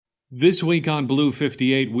This week on Blue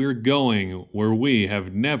 58, we're going where we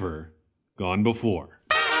have never gone before.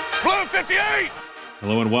 Blue 58!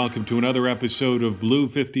 Hello and welcome to another episode of Blue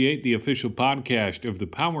 58, the official podcast of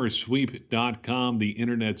thepowersweep.com, the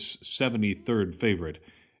internet's 73rd favorite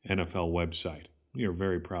NFL website. We are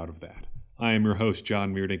very proud of that. I am your host,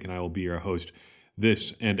 John Meerdink, and I will be your host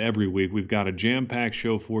this and every week. We've got a jam-packed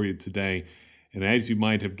show for you today. And as you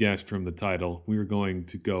might have guessed from the title, we are going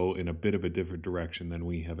to go in a bit of a different direction than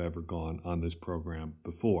we have ever gone on this program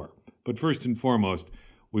before. But first and foremost,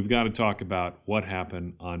 we've got to talk about what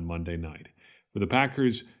happened on Monday night. For the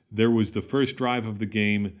Packers, there was the first drive of the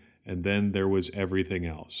game, and then there was everything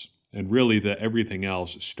else. And really, the everything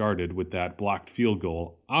else started with that blocked field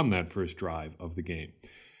goal on that first drive of the game.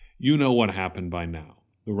 You know what happened by now.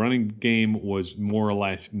 The running game was more or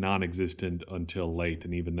less non-existent until late,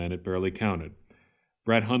 and even then it barely counted.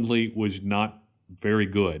 Brett Hundley was not very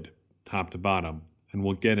good, top to bottom, and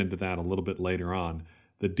we'll get into that a little bit later on.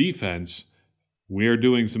 The defense, we are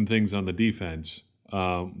doing some things on the defense,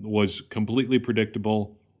 was completely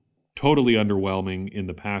predictable, totally underwhelming in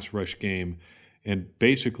the pass rush game, and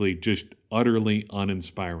basically just utterly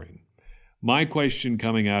uninspiring. My question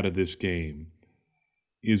coming out of this game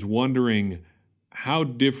is wondering how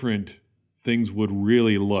different things would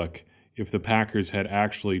really look if the Packers had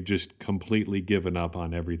actually just completely given up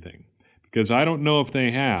on everything. Because I don't know if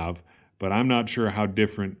they have, but I'm not sure how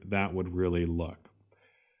different that would really look.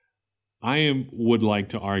 Would like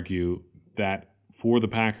to argue that for the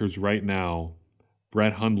Packers right now,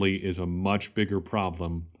 Brett Hundley is a much bigger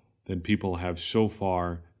problem than people have so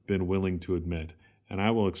far been willing to admit. And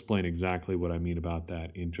I will explain exactly what I mean about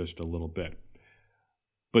that in just a little bit.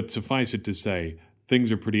 But suffice it to say, things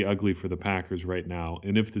are pretty ugly for the Packers right now,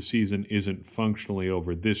 and if the season isn't functionally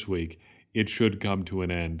over this week, it should come to an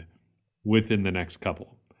end within the next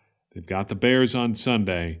couple. They've got the Bears on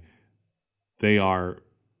Sunday. They are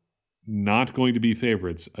not going to be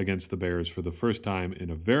favorites against the Bears for the first time in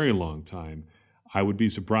a very long time. I would be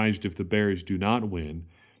surprised if the Bears do not win,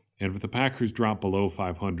 and if the Packers drop below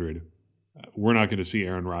 500, we're not going to see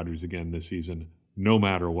Aaron Rodgers again this season, no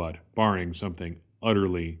matter what, barring something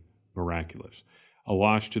utterly miraculous. A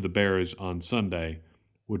loss to the Bears on Sunday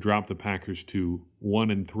would drop the Packers to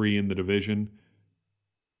 1-3 in the division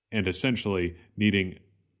and essentially needing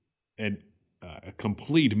a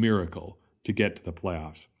complete miracle to get to the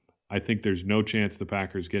playoffs. I think there's no chance the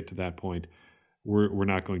Packers get to that point. We're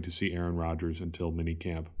not going to see Aaron Rodgers until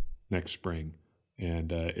minicamp next spring.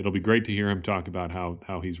 And it'll be great to hear him talk about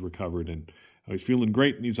how he's recovered and how he's feeling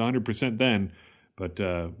great and he's 100% then. But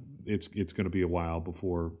it's going to be a while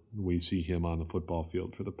before we see him on the football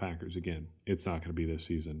field for the Packers again. It's not going to be this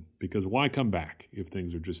season because why come back if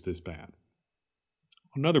things are just this bad?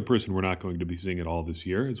 Another person we're not going to be seeing at all this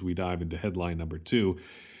year as we dive into headline number 2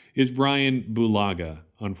 is Brian Bulaga.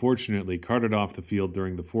 Unfortunately, carted off the field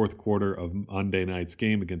during the fourth quarter of Monday night's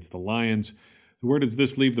game against the Lions. Where does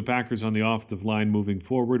this leave the Packers on the offensive line moving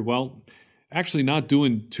forward? Well, actually not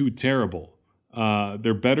doing too terrible.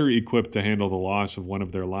 They're better equipped to handle the loss of one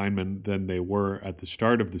of their linemen than they were at the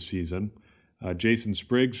start of the season. Jason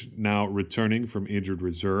Spriggs now returning from injured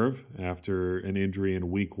reserve after an injury in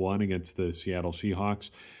Week 1 against the Seattle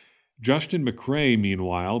Seahawks. Justin McCray,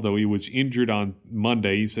 meanwhile, though he was injured on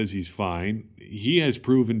Monday, he says he's fine. He has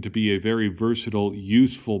proven to be a very versatile,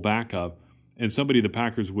 useful backup and somebody the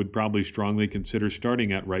Packers would probably strongly consider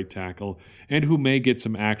starting at right tackle and who may get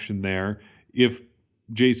some action there if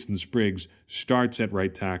Jason Spriggs starts at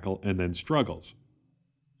right tackle and then struggles.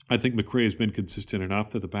 I think McCray has been consistent enough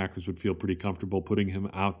that the Packers would feel pretty comfortable putting him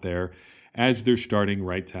out there as their starting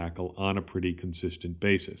right tackle on a pretty consistent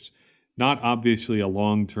basis. Not obviously a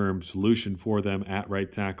long-term solution for them at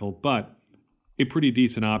right tackle, but a pretty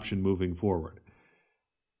decent option moving forward.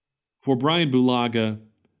 For Brian Bulaga,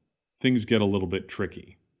 things get a little bit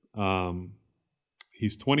tricky.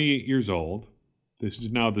 He's 28 years old. This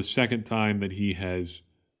is now the second time that he has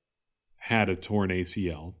had a torn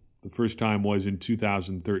ACL. The first time was in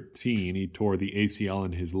 2013. He tore the ACL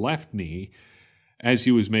in his left knee as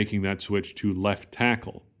he was making that switch to left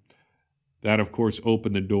tackle. That, of course,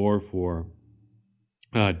 opened the door for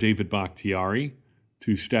David Bakhtiari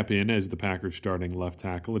to step in as the Packers' starting left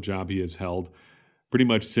tackle, a job he has held pretty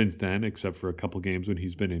much since then, except for a couple games when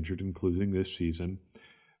he's been injured, including this season.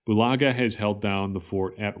 Bulaga has held down the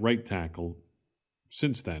fort at right tackle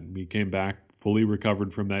since then. He came back fully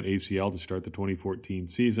recovered from that ACL to start the 2014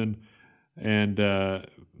 season, and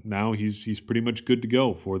now he's pretty much good to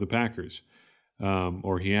go for the Packers,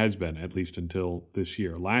 or he has been, at least until this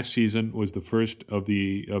year. Last season was the first of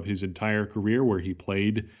his entire career where he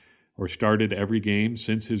played or started every game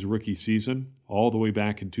since his rookie season, all the way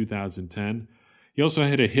back in 2010. He also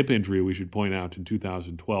had a hip injury, we should point out, in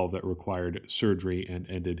 2012 that required surgery and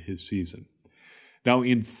ended his season. Now,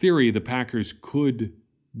 in theory, the Packers could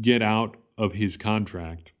get out of his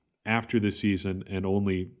contract after the season and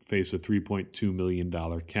only face a $3.2 million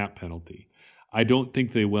cap penalty. I don't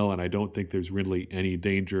think they will, and I don't think there's really any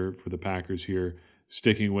danger for the Packers here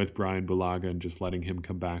sticking with Brian Bulaga and just letting him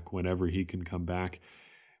come back whenever he can come back.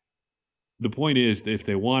 The point is, if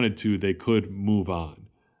they wanted to, they could move on.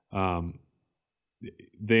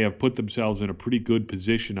 They have put themselves in a pretty good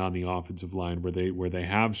position on the offensive line where they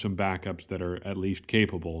have some backups that are at least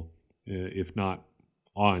capable, if not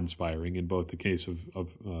awe-inspiring in both the case of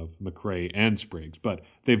McCray and Spriggs. But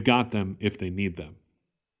they've got them if they need them.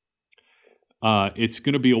 It's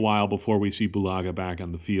going to be a while before we see Bulaga back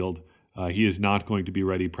on the field. He is not going to be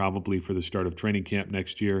ready probably for the start of training camp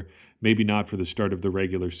next year, maybe not for the start of the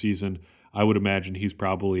regular season. I would imagine he's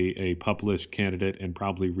probably a PUP list candidate and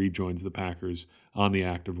probably rejoins the Packers on the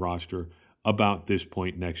active roster about this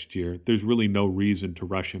point next year. There's really no reason to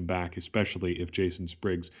rush him back, especially if Jason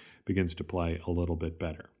Spriggs begins to play a little bit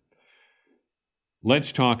better.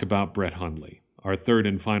 Let's talk about Brett Hundley, our third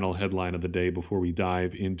and final headline of the day before we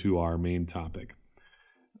dive into our main topic.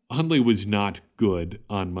 Hundley was not good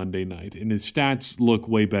on Monday night, and his stats look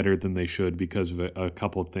way better than they should because of a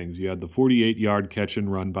couple of things. You had the 48-yard catch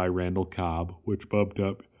and run by Randall Cobb, which bumped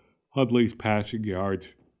up Hundley's passing yards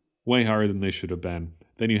way higher than they should have been.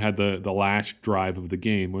 Then you had the last drive of the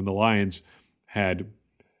game when the Lions had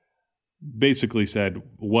basically said,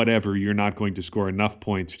 whatever, you're not going to score enough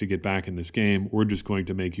points to get back in this game. We're just going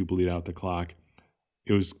to make you bleed out the clock.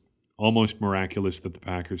 It was almost miraculous that the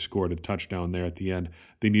Packers scored a touchdown there at the end.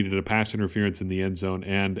 They needed a pass interference in the end zone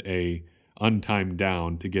and a untimed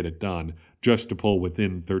down to get it done, just to pull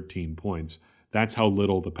within 13 points. That's how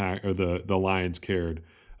little the Lions cared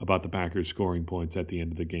about the Packers scoring points at the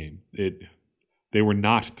end of the game. They were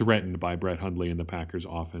not threatened by Brett Hundley and the Packers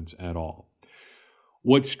offense at all.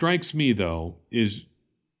 What strikes me, though, is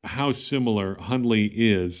how similar Hundley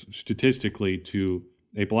is statistically to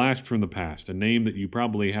a blast from the past, a name that you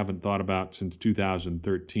probably haven't thought about since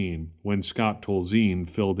 2013, when Scott Tolzien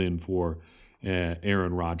filled in for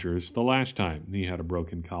Aaron Rodgers the last time he had a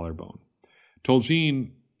broken collarbone. Tolzien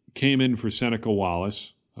came in for Seneca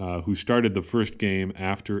Wallace, who started the first game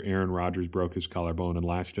after Aaron Rodgers broke his collarbone and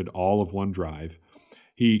lasted all of one drive.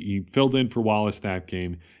 He filled in for Wallace that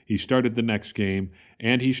game. He started the next game,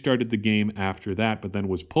 and he started the game after that, but then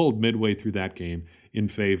was pulled midway through that game in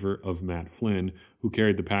favor of Matt Flynn, who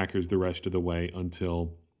carried the Packers the rest of the way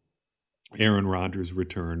until Aaron Rodgers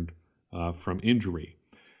returned from injury.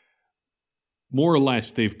 More or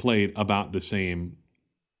less, they've played about the same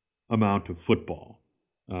amount of football.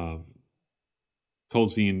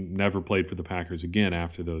 Tolzien never played for the Packers again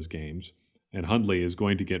after those games, and Hundley is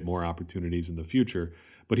going to get more opportunities in the future,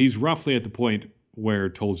 but he's roughly at the point where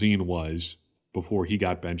Tolzien was before he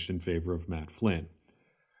got benched in favor of Matt Flynn.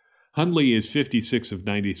 Hundley is 56 of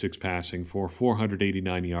 96 passing for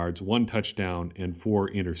 489 yards, 1 touchdown, and 4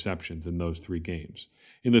 interceptions in those 3 games.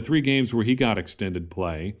 In the 3 games where he got extended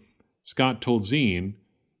play, Scott Tolzien,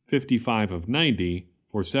 55 of 90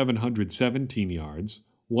 for 717 yards,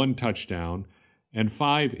 1 touchdown, and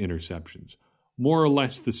 5 interceptions. More or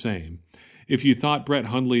less the same. If you thought Brett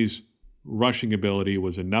Hundley's rushing ability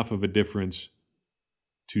was enough of a difference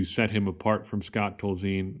to set him apart from Scott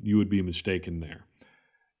Tolzien, you would be mistaken there.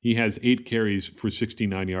 He has 8 carries for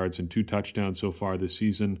 69 yards and 2 touchdowns so far this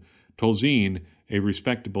season. Tolzien, a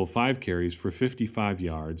respectable 5 carries for 55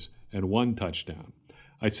 yards and 1 touchdown.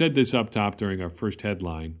 I said this up top during our first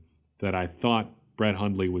headline, that I thought Brett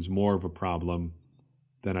Hundley was more of a problem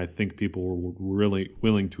than I think people were really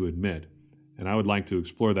willing to admit. And I would like to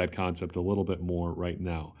explore that concept a little bit more right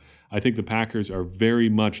now. I think the Packers are very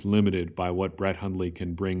much limited by what Brett Hundley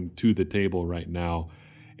can bring to the table right now,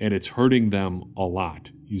 and it's hurting them a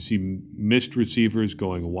lot. You see missed receivers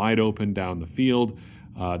going wide open down the field.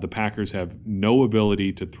 The Packers have no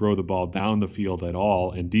ability to throw the ball down the field at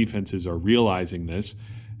all, and defenses are realizing this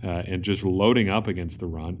and just loading up against the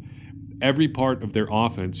run. Every part of their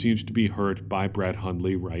offense seems to be hurt by Brett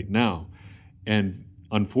Hundley right now. And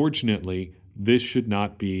unfortunately, this should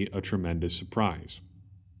not be a tremendous surprise.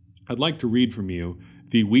 I'd like to read from you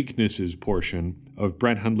the weaknesses portion of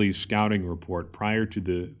Brett Hundley's scouting report prior to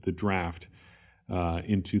the draft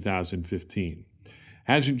in 2015.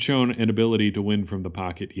 Hasn't shown an ability to win from the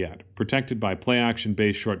pocket yet. Protected by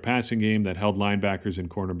play-action-based short passing game that held linebackers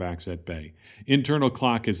and cornerbacks at bay. Internal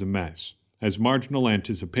clock is a mess. Has marginal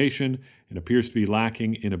anticipation and appears to be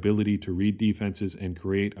lacking in ability to read defenses and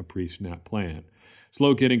create a pre-snap plan.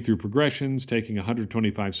 Slow getting through progressions, taking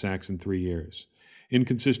 125 sacks in 3 years.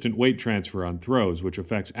 Inconsistent weight transfer on throws, which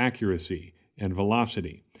affects accuracy and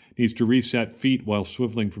velocity. Needs to reset feet while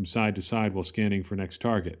swiveling from side to side while scanning for next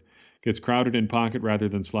target. Gets crowded in pocket rather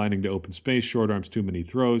than sliding to open space, short arms too many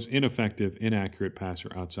throws, ineffective, inaccurate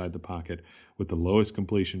passer outside the pocket with the lowest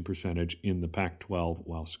completion percentage in the Pac-12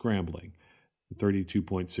 while scrambling,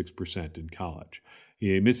 32.6% in college.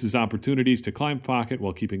 He misses opportunities to climb pocket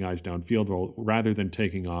while keeping eyes downfield rather than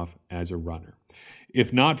taking off as a runner.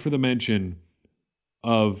 If not for the mention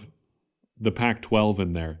of the Pac-12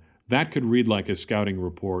 in there, that could read like a scouting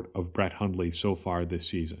report of Brett Hundley so far this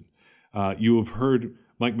season. You have heard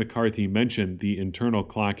Mike McCarthy mention the internal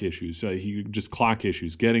clock issues, clock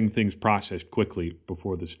issues, getting things processed quickly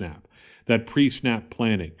before the snap, that pre-snap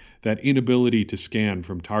planning, that inability to scan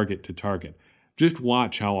from target to target. Just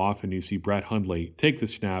watch how often you see Brett Hundley take the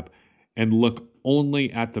snap and look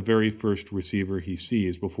only at the very first receiver he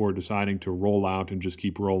sees before deciding to roll out and just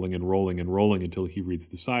keep rolling and rolling and rolling until he reads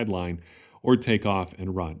the sideline or take off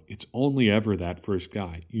and run. It's only ever that first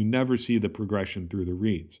guy. You never see the progression through the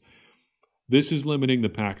reads. This is limiting the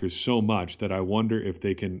Packers so much that I wonder if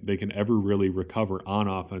they can ever really recover on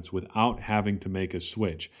offense without having to make a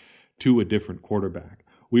switch to a different quarterback.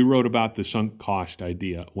 We wrote about the sunk cost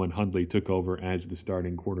idea when Hundley took over as the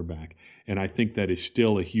starting quarterback, and I think that is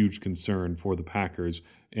still a huge concern for the Packers,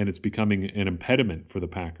 and it's becoming an impediment for the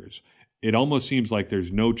Packers. It almost seems like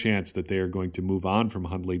there's no chance that they are going to move on from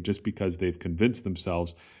Hundley just because they've convinced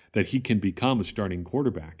themselves that he can become a starting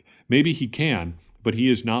quarterback. Maybe he can, but he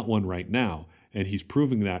is not one right now, and he's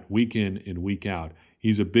proving that week in and week out.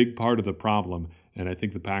 He's a big part of the problem, and I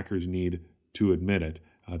think the Packers need to admit it.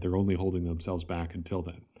 They're only holding themselves back until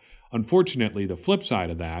then. Unfortunately, the flip side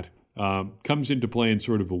of that comes into play in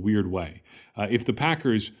sort of a weird way. If the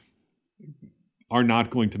Packers are not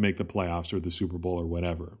going to make the playoffs or the Super Bowl or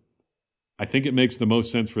whatever, I think it makes the most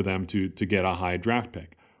sense for them to get a high draft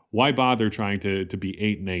pick. Why bother trying to be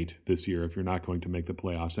 8-8 this year if you're not going to make the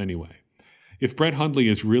playoffs anyway? If Brett Hundley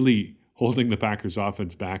is really holding the Packers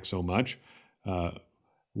offense back so much,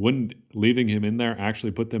 wouldn't leaving him in there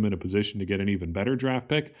actually put them in a position to get an even better draft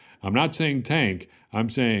pick? I'm not saying tank. I'm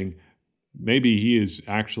saying maybe he is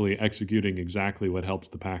actually executing exactly what helps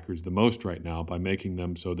the Packers the most right now by making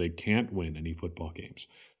them so they can't win any football games.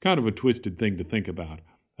 Kind of a twisted thing to think about.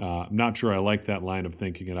 I'm not sure I like that line of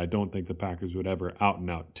thinking, and I don't think the Packers would ever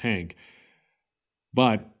out-and-out tank.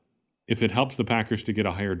 But if it helps the Packers to get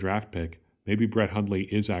a higher draft pick, maybe Brett Hundley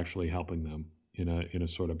is actually helping them in a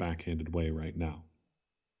sort of backhanded way right now.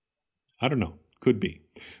 I don't know. Could be.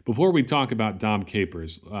 Before we talk about Dom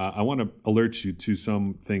Capers, I want to alert you to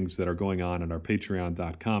some things that are going on our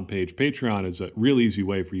Patreon.com page. Patreon is a real easy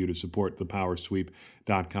way for you to support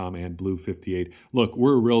thepowersweep.com and Blue 58. Look,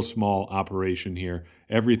 we're a real small operation here.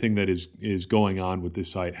 Everything that is going on with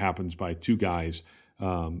this site happens by two guys.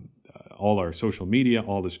 All our social media,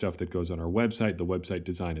 all the stuff that goes on our website, the website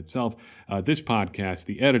design itself, this podcast,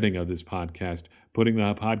 the editing of this podcast, putting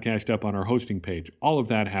the podcast up on our hosting page, all of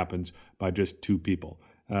that happens by just two people.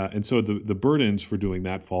 And so the burdens for doing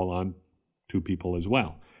that fall on two people as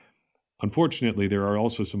well. Unfortunately, there are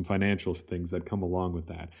also some financial things that come along with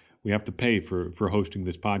that. We have to pay for hosting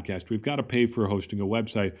this podcast. We've got to pay for hosting a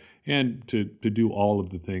website and to do all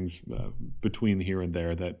of the things between here and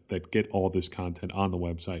there that get all this content on the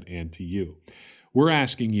website and to you. We're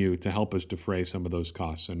asking you to help us defray some of those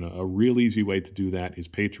costs, and a real easy way to do that is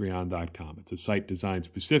patreon.com. It's a site designed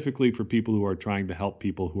specifically for people who are trying to help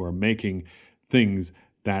people who are making things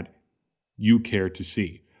that you care to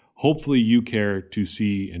see. Hopefully you care to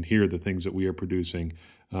see and hear the things that we are producing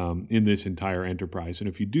in this entire enterprise. And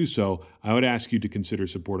if you do so, I would ask you to consider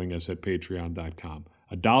supporting us at patreon.com.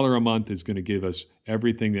 $1 a month is going to give us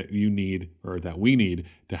everything that you need, or that we need,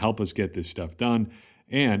 to help us get this stuff done.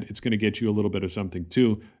 And it's going to get you a little bit of something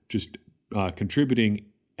too, just contributing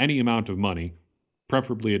any amount of money,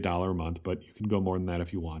 preferably $1 a month, but you can go more than that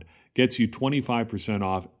if you want, gets you 25%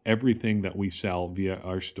 off everything that we sell via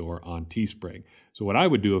our store on Teespring. So what I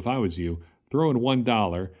would do if I was you, throw in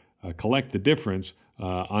 $1, collect the difference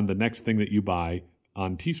on the next thing that you buy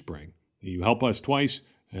on Teespring. You help us twice,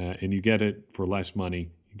 and you get it for less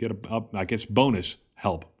money. You get a bonus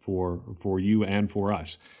help for you and for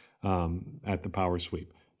us at the Power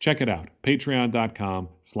Sweep. Check it out,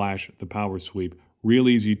 patreon.com/thepowersweep. Real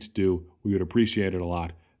easy to do. We would appreciate it a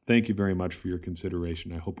lot. Thank you very much for your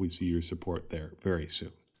consideration. I hope we see your support there very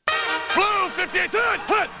soon. Blue 58,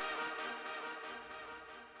 hut!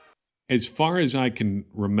 As far as I can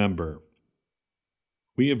remember,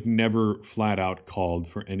 we have never flat out called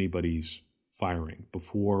for anybody's firing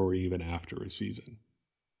before or even after a season.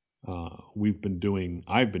 I've been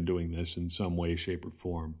doing this in some way, shape, or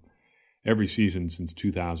form every season since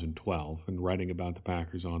 2012 and writing about the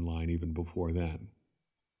Packers online even before then.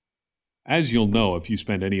 As you'll know if you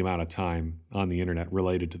spend any amount of time on the internet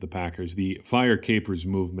related to the Packers, the Fire Capers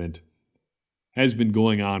movement has been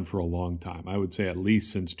going on for a long time. I would say at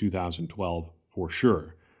least since 2012 for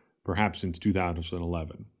sure, perhaps since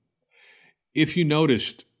 2011. If you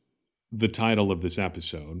noticed the title of this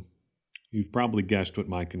episode, you've probably guessed what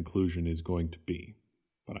my conclusion is going to be.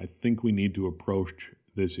 But I think we need to approach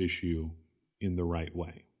this issue in the right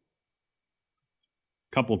way.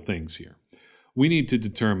 Couple things here. We need to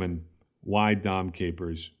determine why Dom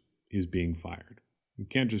Capers is being fired. You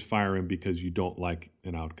can't just fire him because you don't like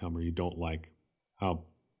an outcome or you don't like how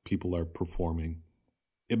people are performing.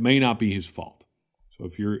 It may not be his fault. So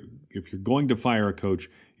if you're going to fire a coach,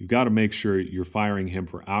 you've got to make sure you're firing him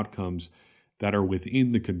for outcomes that are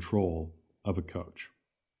within the control of a coach.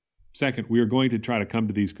 Second, we are going to try to come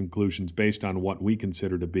to these conclusions based on what we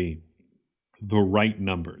consider to be the right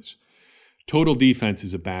numbers. Total defense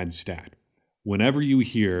is a bad stat. Whenever you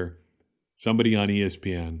hear somebody on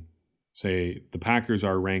ESPN say the Packers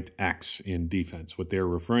are ranked X in defense, what they're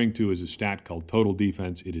referring to is a stat called total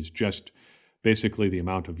defense. It is just basically the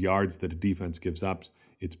amount of yards that a defense gives up.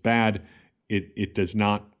 It's bad. It does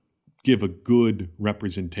not give a good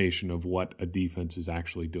representation of what a defense is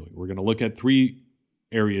actually doing. We're going to look at three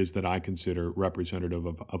areas that I consider representative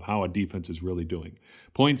of how a defense is really doing.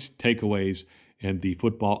 Points, takeaways, and the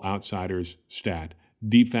Football Outsiders stat,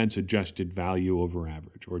 defense adjusted value over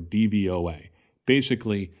average, or DVOA.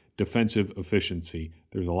 Basically, defensive efficiency.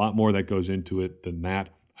 There's a lot more that goes into it than that.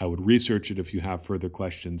 I would research it if you have further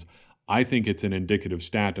questions. I think it's an indicative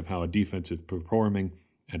stat of how a defense is performing,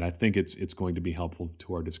 and I think it's going to be helpful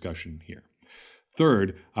to our discussion here.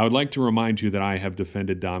 Third, I would like to remind you that I have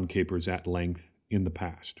defended Dom Capers at length in the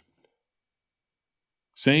past.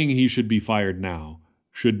 Saying he should be fired now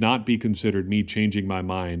should not be considered me changing my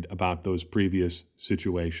mind about those previous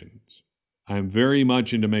situations. I'm very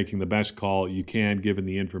much into making the best call you can given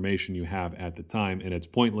the information you have at the time, and it's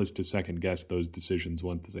pointless to second-guess those decisions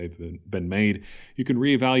once they've been made. You can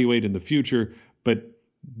reevaluate in the future, but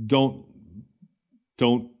don't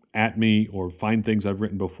at me or find things I've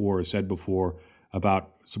written before or said before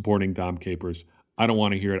about supporting Dom Capers. I don't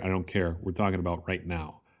want to hear it. I don't care. We're talking about right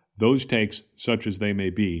now. Those takes, such as they may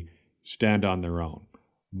be, stand on their own.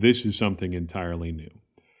 This is something entirely new.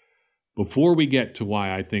 Before we get to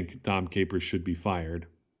why I think Dom Capers should be fired,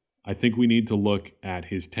 I think we need to look at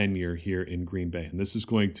his tenure here in Green Bay. And this is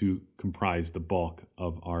going to comprise the bulk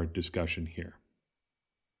of our discussion here.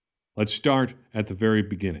 Let's start at the very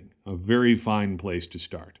beginning, a very fine place to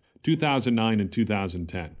start. 2009 and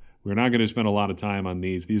 2010. We're not going to spend a lot of time on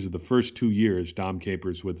these. These are the first 2 years Dom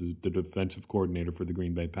Capers was the defensive coordinator for the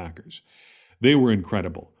Green Bay Packers. They were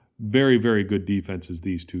incredible. Very, very good defenses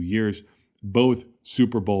these 2 years, both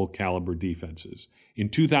Super Bowl caliber defenses. In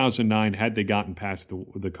 2009, had they gotten past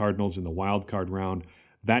the Cardinals in the wild card round,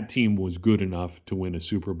 that team was good enough to win a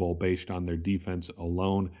Super Bowl based on their defense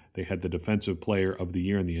alone. They had the defensive player of the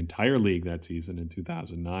year in the entire league that season in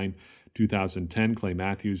 2009. 2010, Clay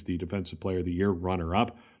Matthews, the defensive player of the year,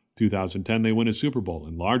 runner-up. 2010, they win a Super Bowl,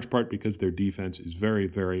 in large part because their defense is very,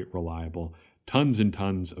 very reliable. Tons and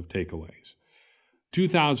tons of takeaways.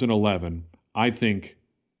 2011, I think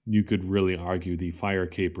you could really argue the Fire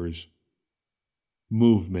Capers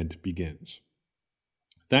movement begins.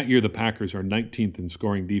 That year, the Packers are 19th in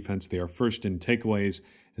scoring defense. They are first in takeaways,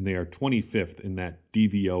 and they are 25th in that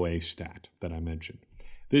DVOA stat that I mentioned.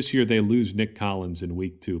 This year, they lose Nick Collins in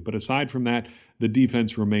Week 2. But aside from that, the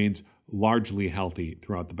defense remains largely healthy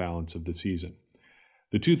throughout the balance of the season.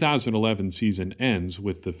 The 2011 season ends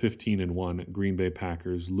with the 15-1 Green Bay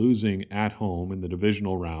Packers losing at home in the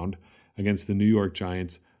divisional round against the New York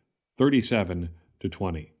Giants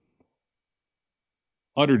 37-20.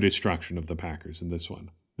 Utter destruction of the Packers in this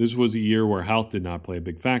one. This was a year where health did not play a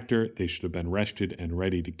big factor. They should have been rested and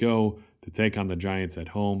ready to go to take on the Giants at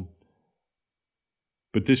home.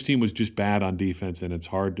 But this team was just bad on defense, and it's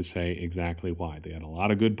hard to say exactly why. They had a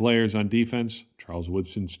lot of good players on defense. Charles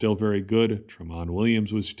Woodson's still very good. Tramon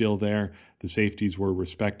Williams was still there. The safeties were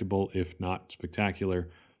respectable, if not spectacular.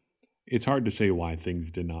 It's hard to say why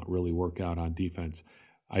things did not really work out on defense.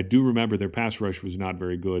 I do remember their pass rush was not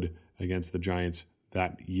very good against the Giants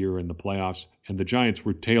that year in the playoffs, and the Giants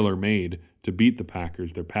were tailor-made to beat the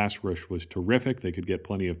Packers. Their pass rush was terrific. They could get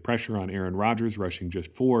plenty of pressure on Aaron Rodgers, rushing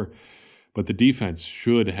just 4. But the defense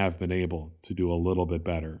should have been able to do a little bit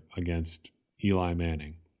better against Eli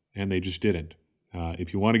Manning, and they just didn't.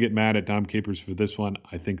 If you want to get mad at Dom Capers for this one,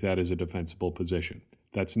 I think that is a defensible position.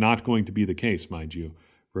 That's not going to be the case, mind you,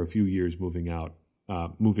 for a few years moving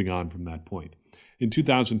on from that point. In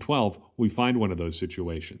 2012, we find one of those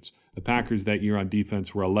situations. The Packers that year on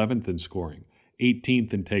defense were 11th in scoring,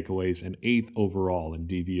 18th in takeaways, and 8th overall in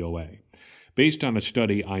DVOA. Based on a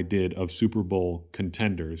study I did of Super Bowl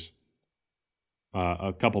contenders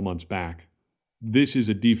a couple months back, this is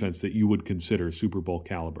a defense that you would consider Super Bowl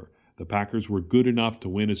caliber. The Packers were good enough to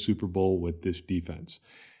win a Super Bowl with this defense.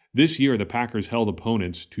 This year, the Packers held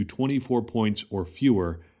opponents to 24 points or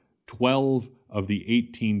fewer 12 of the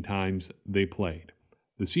 18 times they played.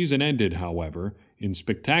 The season ended, however, in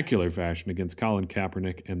spectacular fashion against Colin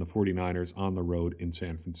Kaepernick and the 49ers on the road in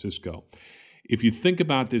San Francisco. If you think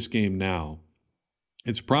about this game now,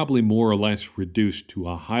 it's probably more or less reduced to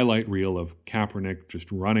a highlight reel of Kaepernick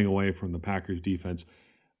just running away from the Packers defense,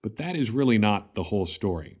 but that is really not the whole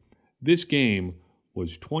story. This game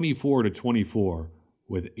was 24-24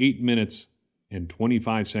 with 8 minutes and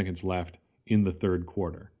 25 seconds left in the third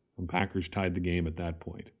quarter. The Packers tied the game at that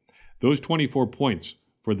point. Those 24 points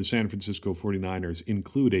for the San Francisco 49ers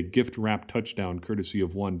include a gift-wrapped touchdown courtesy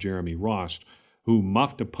of one Jeremy Ross, who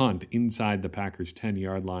muffed a punt inside the Packers'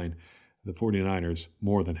 10-yard line. The 49ers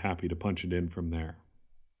more than happy to punch it in from there.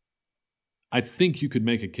 I think you could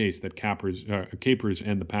make a case that Capers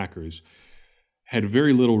and the Packers had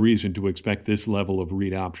very little reason to expect this level of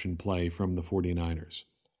read option play from the 49ers.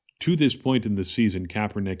 To this point in the season,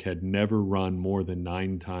 Kaepernick had never run more than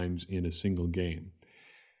 9 times in a single game.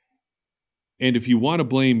 And if you want to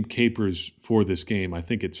blame Capers for this game, I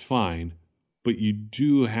think it's fine, but you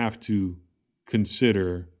do have to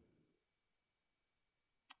consider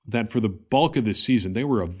that for the bulk of this season, they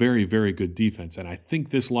were a very, very good defense, and I think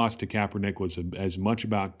this loss to Kaepernick was as much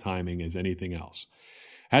about timing as anything else.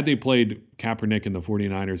 Had they played Kaepernick and the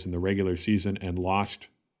 49ers in the regular season and lost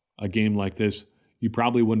a game like this, you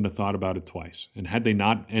probably wouldn't have thought about it twice. And had they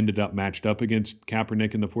not ended up matched up against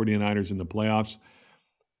Kaepernick and the 49ers in the playoffs,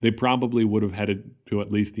 they probably would have headed to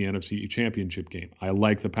at least the NFC Championship game. I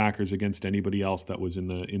like the Packers against anybody else that was in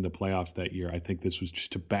the playoffs that year. I think this was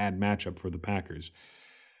just a bad matchup for the Packers.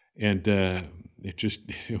 And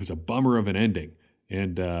it was a bummer of an ending.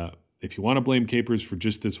 And if you want to blame Capers for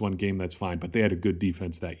just this one game, that's fine. But they had a good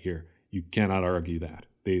defense that year. You cannot argue that.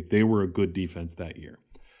 They were a good defense that year.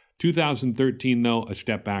 2013, though, a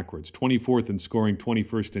step backwards. 24th in scoring,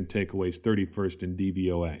 21st in takeaways, 31st in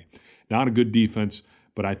DVOA. Not a good defense,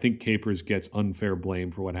 but I think Capers gets unfair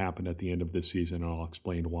blame for what happened at the end of this season, and I'll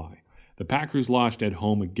explain why. The Packers lost at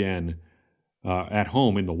home again,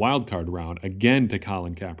 in the wild card round, again to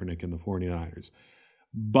Colin Kaepernick and the 49ers.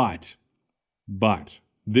 But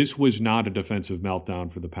this was not a defensive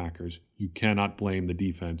meltdown for the Packers. You cannot blame the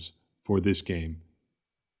defense for this game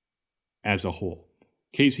as a whole.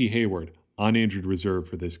 Casey Hayward, on injured reserve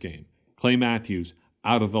for this game. Clay Matthews,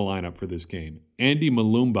 out of the lineup for this game. Andy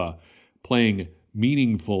Malumba playing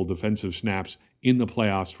meaningful defensive snaps in the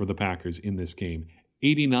playoffs for the Packers in this game.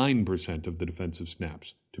 89% of the defensive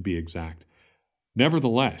snaps, to be exact.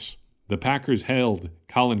 Nevertheless, the Packers held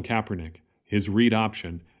Colin Kaepernick, his read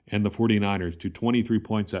option, and the 49ers to 23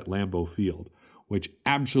 points at Lambeau Field, which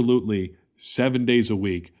absolutely 7 days a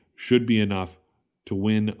week should be enough to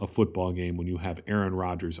win a football game when you have Aaron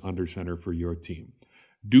Rodgers under center for your team.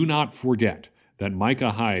 Do not forget that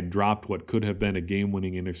Micah Hyde dropped what could have been a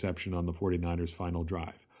game-winning interception on the 49ers' final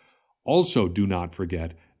drive. Also, do not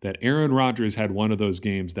forget that Aaron Rodgers had one of those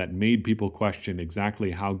games that made people question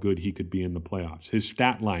exactly how good he could be in the playoffs. His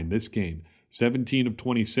stat line this game, 17 of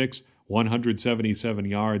 26, 177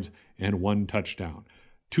 yards, and 1 touchdown.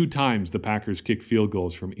 2 times the Packers kicked field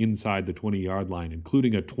goals from inside the 20-yard line,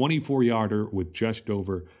 including a 24-yarder with just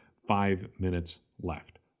over 5 minutes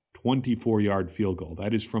left. 24-yard field goal.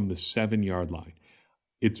 That is from the 7-yard line.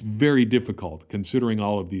 It's very difficult, considering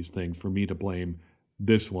all of these things, for me to blame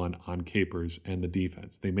this one on Capers and the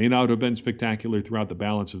defense. They may not have been spectacular throughout the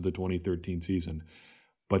balance of the 2013 season,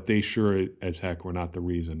 but they sure as heck were not the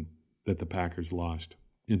reason that the Packers lost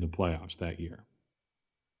in the playoffs that year.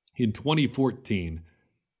 In 2014,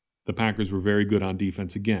 the Packers were very good on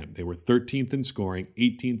defense again. They were 13th in scoring,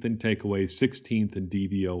 18th in takeaways, 16th in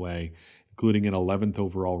DVOA, including an 11th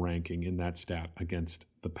overall ranking in that stat against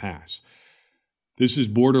the pass. This is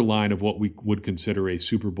borderline of what we would consider a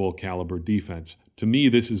Super Bowl caliber defense. To me,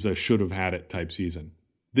 this is a should-have-had-it type season.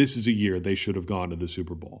 This is a year they should have gone to the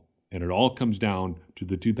Super Bowl. And it all comes down to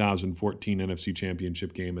the 2014 NFC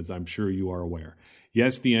Championship game, as I'm sure you are aware.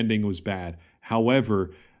 Yes, the ending was bad.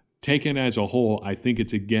 However, taken as a whole, I think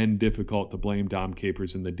it's again difficult to blame Dom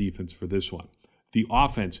Capers and the defense for this one. The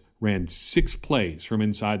offense ran 6 plays from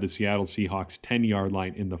inside the Seattle Seahawks 10-yard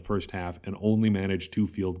line in the first half and only managed 2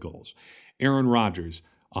 field goals. Aaron Rodgers,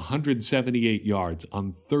 178 yards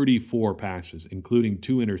on 34 passes, including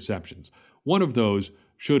 2 interceptions. One of those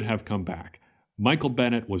should have come back. Michael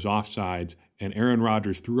Bennett was offsides, and Aaron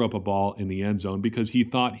Rodgers threw up a ball in the end zone because he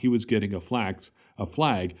thought he was getting a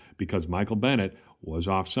flag because Michael Bennett was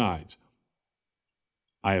offsides.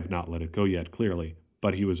 I have not let it go yet, clearly,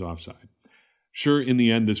 but he was offside. Sure, in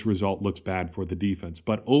the end, this result looks bad for the defense,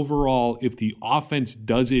 but overall, if the offense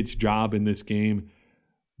does its job in this game,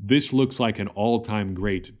 this looks like an all-time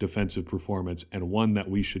great defensive performance and one that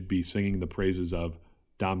we should be singing the praises of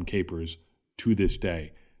Dom Capers to this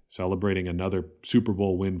day, celebrating another Super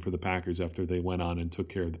Bowl win for the Packers after they went on and took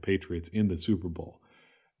care of the Patriots in the Super Bowl.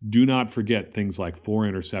 Do not forget things like 4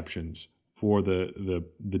 interceptions for the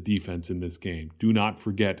defense in this game. Do not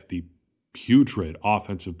forget the putrid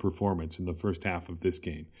offensive performance in the first half of this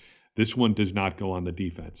game. This one does not go on the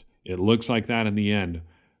defense. It looks like that in the end,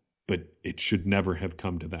 but it should never have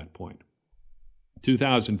come to that point.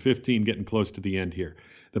 2015, getting close to the end here.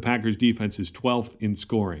 The Packers defense is 12th in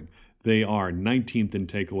scoring. They are 19th in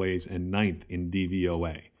takeaways and 9th in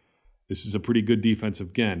DVOA. This is a pretty good defense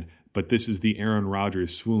again, but this is the Aaron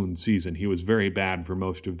Rodgers swoon season. He was very bad for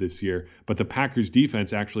most of this year, but the Packers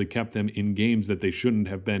defense actually kept them in games that they shouldn't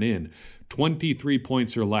have been in. 23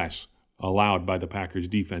 points or less allowed by the Packers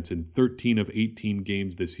defense in 13 of 18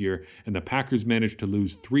 games this year, and the Packers managed to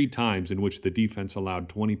lose 3 times in which the defense allowed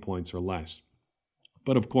 20 points or less.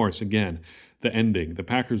 But of course, again, the ending. The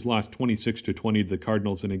Packers lost 26-20 to the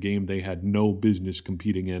Cardinals in a game they had no business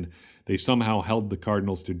competing in. They somehow held the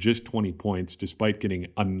Cardinals to just 20 points despite getting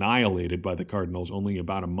annihilated by the Cardinals only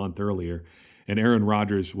about a month earlier. And Aaron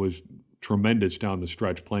Rodgers was tremendous down the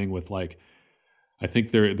stretch, playing with I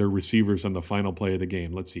think their receivers on the final play of the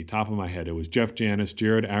game. Let's see, top of my head. It was Jeff Janis,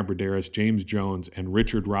 Jared Abbrederis, James Jones, and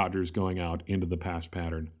Richard Rodgers going out into the pass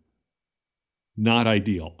pattern. Not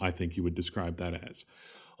ideal, I think you would describe that as.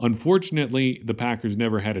 Unfortunately, the Packers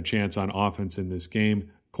never had a chance on offense in this game.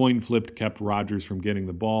 Coin flipped kept Rodgers from getting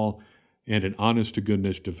the ball, and an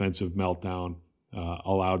honest-to-goodness defensive meltdown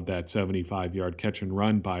allowed that 75-yard catch and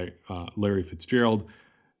run by Larry Fitzgerald,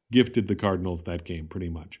 gifted the Cardinals that game pretty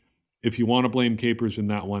much. If you want to blame Capers in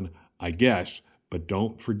that one, I guess, but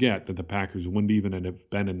don't forget that the Packers wouldn't even have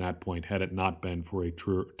been in that point had it not been for a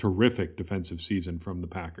terrific defensive season from the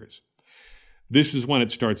Packers. This is when it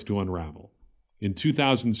starts to unravel. In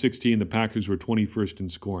 2016, the Packers were 21st in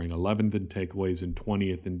scoring, 11th in takeaways, and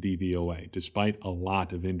 20th in DVOA, despite a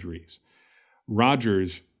lot of injuries.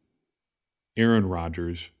 Aaron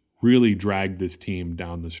Rodgers, really dragged this team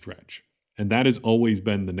down the stretch. And that has always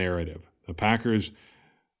been the narrative. The Packers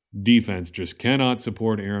defense just cannot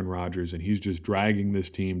support Aaron Rodgers, and he's just dragging this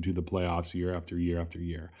team to the playoffs year after year after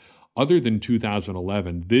year. Other than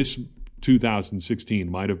 2011, this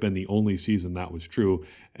 2016 might have been the only season that was true,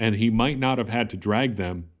 and he might not have had to drag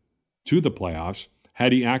them to the playoffs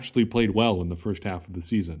had he actually played well in the first half of the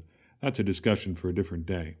season. That's a discussion for a different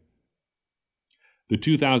day. The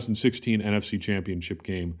 2016 NFC Championship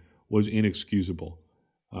game was inexcusable.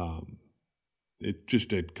 It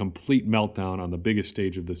just a complete meltdown on the biggest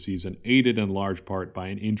stage of the season, aided in large part by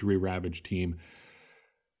an injury-ravaged team.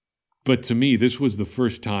 But to me, this was the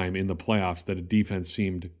first time in the playoffs that a defense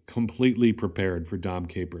seemed completely prepared for Dom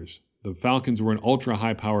Capers. The Falcons were an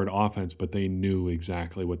ultra-high-powered offense, but they knew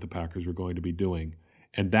exactly what the Packers were going to be doing.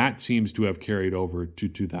 And that seems to have carried over to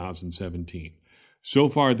 2017. So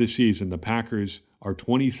far this season, the Packers are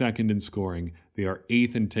 22nd in scoring, they are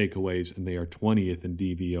 8th in takeaways, and they are 20th in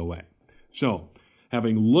DVOA. So,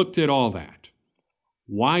 having looked at all that,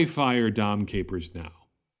 why fire Dom Capers now?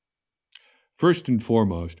 First and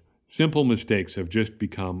foremost, simple mistakes have just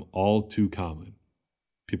become all too common.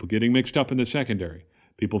 People getting mixed up in the secondary,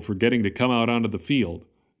 people forgetting to come out onto the field,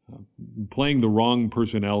 playing the wrong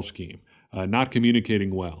personnel scheme, not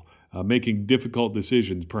communicating well, making difficult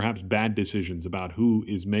decisions, perhaps bad decisions about who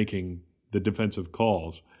is making the defensive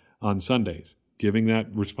calls on Sundays, giving that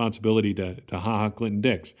responsibility to Ha-Ha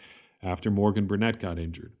Clinton-Dix after Morgan Burnett got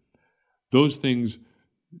injured. Those things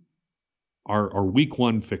are week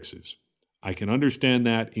one fixes. I can understand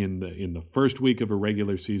that in the first week of a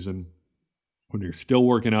regular season when you're still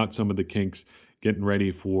working out some of the kinks, getting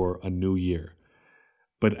ready for a new year.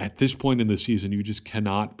 But at this point in the season, you just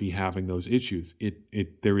cannot be having those issues.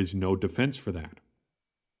 There is no defense for that.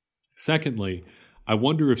 Secondly, I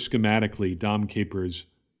wonder if schematically Dom Capers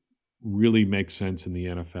really makes sense in the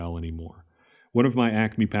NFL anymore. One of my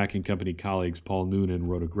Acme Packing Company colleagues, Paul Noonan,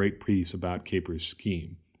 wrote a great piece about Capers'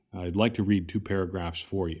 scheme. I'd like to read 2 paragraphs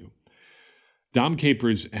for you. Dom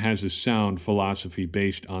Capers has a sound philosophy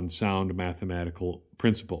based on sound mathematical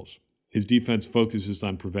principles. His defense focuses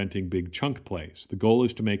on preventing big chunk plays. The goal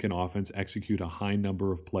is to make an offense execute a high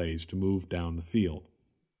number of plays to move down the field.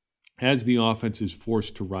 As the offense is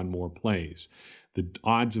forced to run more plays, the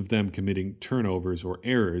odds of them committing turnovers or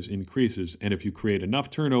errors increases, and if you create enough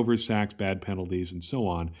turnovers, sacks, bad penalties, and so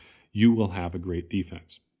on, you will have a great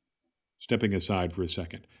defense. Stepping aside for a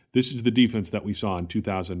second, this is the defense that we saw in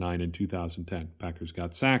 2009 and 2010. Packers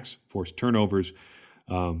got sacks, forced turnovers,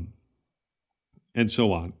 and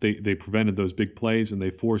so on. They prevented those big plays, and they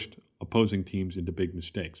forced opposing teams into big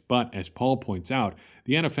mistakes. But as Paul points out,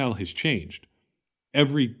 the NFL has changed.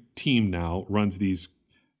 Every team now runs these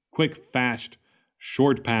quick, fast,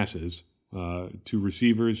 short passes to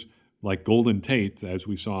receivers like Golden Tate, as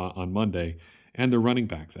we saw on Monday, and the running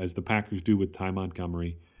backs, as the Packers do with Ty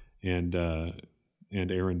Montgomery and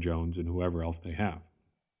Aaron Jones and whoever else they have.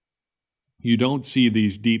 You don't see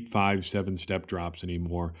these deep 5-7 step drops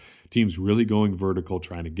anymore. Teams really going vertical,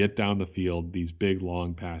 trying to get down the field, these big,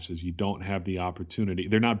 long passes. You don't have the opportunity.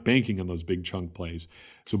 They're not banking on those big chunk plays.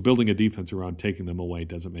 So building a defense around taking them away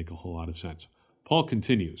doesn't make a whole lot of sense. Paul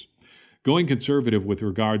continues. Going conservative with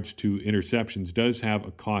regards to interceptions does have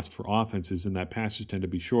a cost for offenses in that passes tend to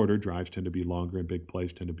be shorter, drives tend to be longer, and big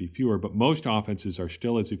plays tend to be fewer. But most offenses are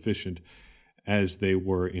still as efficient as they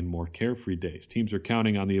were in more carefree days. Teams are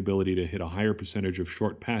counting on the ability to hit a higher percentage of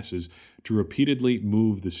short passes to repeatedly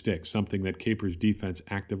move the stick, something that Capers' defense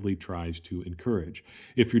actively tries to encourage.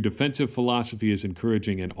 If your defensive philosophy is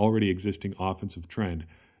encouraging an already existing offensive trend,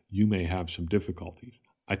 you may have some difficulties.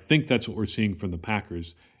 I think that's what we're seeing from the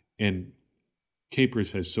Packers, and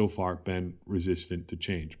Capers has so far been resistant to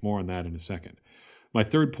change. More on that in a second. My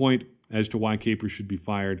third point as to why Capers should be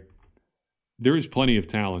fired: there is plenty of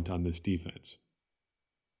talent on this defense.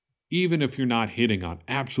 Even if you're not hitting on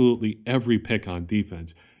absolutely every pick on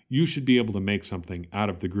defense, you should be able to make something out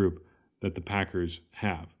of the group that the Packers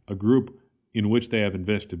have, a group in which they have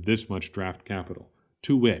invested this much draft capital.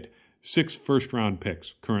 To wit, 6 first-round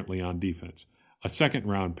picks currently on defense, a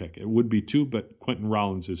second-round pick. It would be 2, but Quentin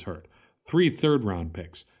Rollins is hurt. 3 third-round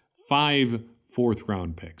picks, 5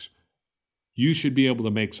 fourth-round picks. You should be able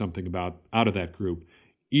to make something out of that group,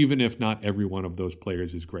 even if not every one of those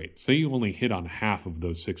players is great. Say you only hit on half of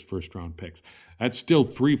those 6 first-round picks. That's still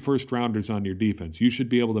 3 first-rounders on your defense. You should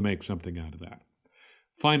be able to make something out of that.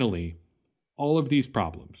 Finally, all of these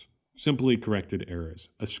problems, simply corrected errors,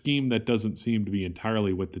 a scheme that doesn't seem to be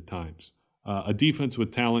entirely with the times, a defense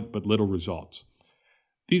with talent but little results.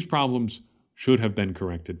 These problems should have been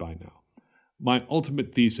corrected by now. My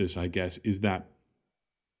ultimate thesis, I guess, is that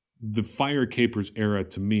the Fire Capers era,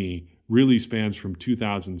 to me, really spans from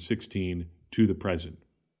 2016 to the present.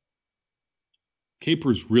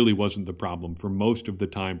 Capers really wasn't the problem for most of the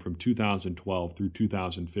time from 2012 through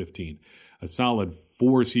 2015. A solid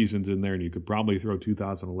 4 seasons in there, and you could probably throw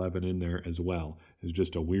 2011 in there as well, as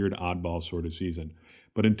just a weird oddball sort of season.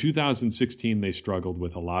 But in 2016, they struggled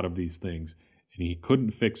with a lot of these things, and he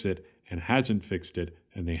couldn't fix it and hasn't fixed it,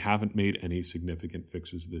 and they haven't made any significant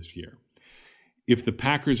fixes this year. If the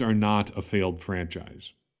Packers are not a failed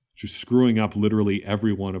franchise, just screwing up literally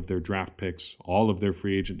every one of their draft picks, all of their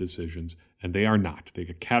free agent decisions, and they are not. They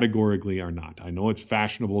categorically are not. I know it's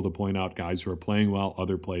fashionable to point out guys who are playing well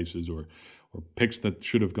other places or picks that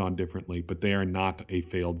should have gone differently, but they are not a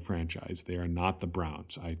failed franchise. They are not the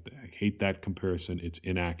Browns. I hate that comparison. It's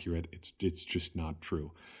inaccurate. It's just not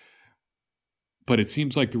true. But it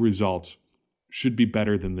seems like the results should be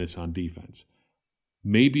better than this on defense.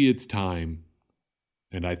 Maybe it's time,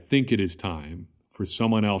 and I think it is time, for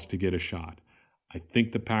someone else to get a shot. I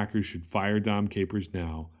think the Packers should fire Dom Capers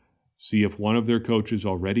now, see if one of their coaches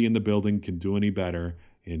already in the building can do any better,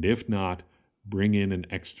 and if not, bring in an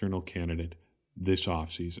external candidate this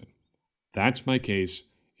offseason. That's my case,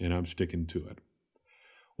 and I'm sticking to it.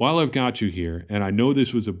 While I've got you here, and I know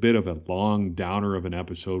this was a bit of a long downer of an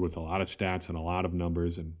episode with a lot of stats and a lot of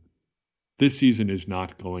numbers, and this season is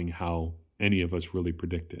not going how any of us really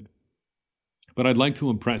predicted. But I'd like to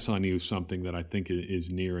impress on you something that I think is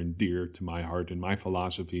near and dear to my heart and my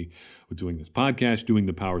philosophy with doing this podcast, doing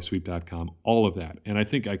thepowersweep.com, all of that. And I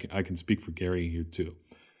think I can speak for Gary here too.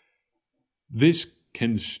 This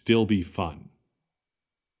can still be fun.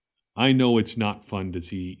 I know it's not fun to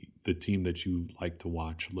see the team that you like to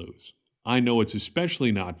watch lose. I know it's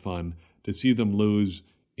especially not fun to see them lose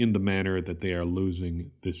in the manner that they are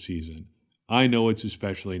losing this season. I know it's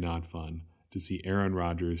especially not fun to see Aaron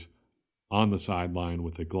Rodgers on the sideline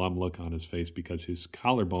with a glum look on his face because his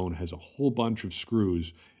collarbone has a whole bunch of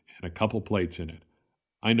screws and a couple plates in it.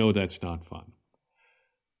 I know that's not fun.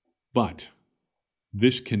 But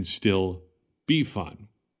this can still be fun.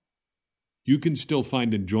 You can still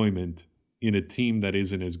find enjoyment in a team that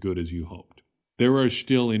isn't as good as you hoped. There are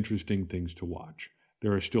still interesting things to watch.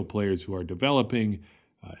 There are still players who are developing,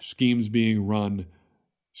 schemes being run,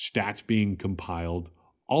 stats being compiled.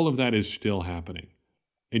 All of that is still happening.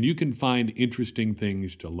 And you can find interesting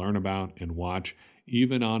things to learn about and watch,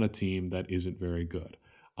 even on a team that isn't very good.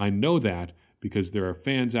 I know that because there are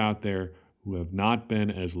fans out there who have not been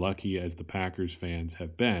as lucky as the Packers fans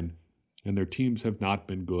have been, and their teams have not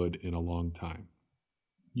been good in a long time.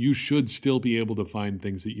 You should still be able to find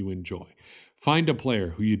things that you enjoy. Find a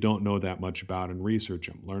player who you don't know that much about and research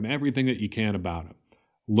him. Learn everything that you can about him.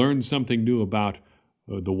 Learn something new about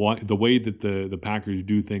the way that the Packers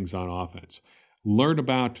do things on offense. Learn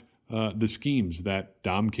about the schemes that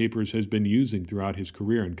Dom Capers has been using throughout his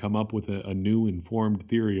career and come up with a new informed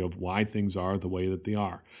theory of why things are the way that they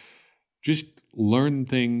are. Just learn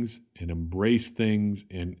things and embrace things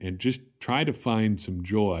and just try to find some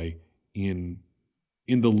joy in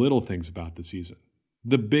the little things about the season.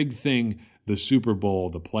 The big thing, the Super Bowl,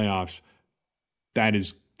 the playoffs,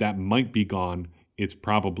 that might be gone. It's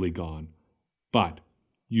probably gone. But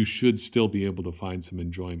you should still be able to find some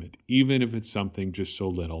enjoyment, even if it's something just so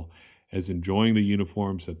little as enjoying the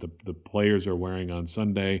uniforms that the players are wearing on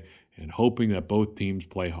Sunday and hoping that both teams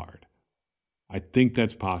play hard. I think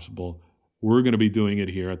that's possible. We're going to be doing it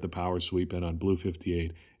here at the Power Sweep and on Blue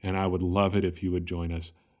 58, and I would love it if you would join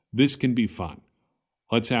us. This can be fun.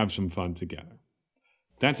 Let's have some fun together.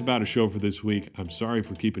 That's about a show for this week. I'm sorry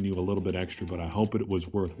for keeping you a little bit extra, but I hope it was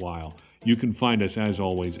worthwhile. You can find us, as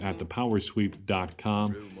always, at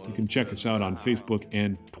thepowersweep.com. You can check us out on Facebook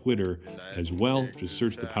and Twitter as well. Just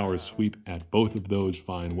search The Power Sweep at both of those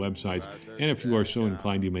fine websites. And if you are so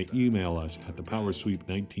inclined, you may email us at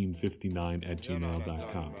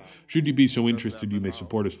thepowersweep1959@gmail.com. Should you be so interested, you may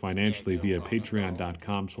support us financially via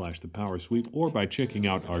patreon.com/thepowersweep or by checking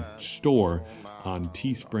out our store on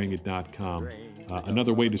teespring.com.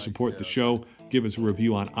 Another way to support the show, give us a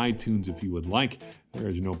review on iTunes if you would like. There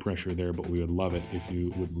is no pressure there, but we would love it if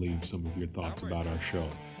you would leave some of your thoughts about our show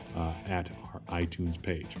at our iTunes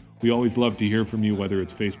page. We always love to hear from you, whether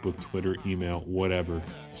it's Facebook, Twitter, email, whatever,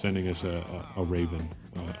 sending us a raven,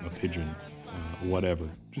 a pigeon, whatever.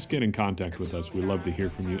 Just get in contact with us. We love to hear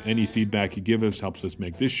from you. Any feedback you give us helps us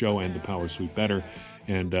make this show and the Power Sweep better,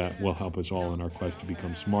 and will help us all in our quest to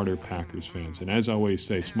become smarter Packers fans. And as I always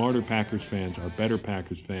say, smarter Packers fans are better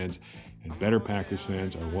Packers fans, and better Packers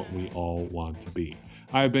fans are what we all want to be.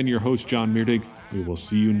 I have been your host, John Meerdig. We will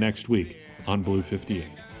see you next week on Blue 58.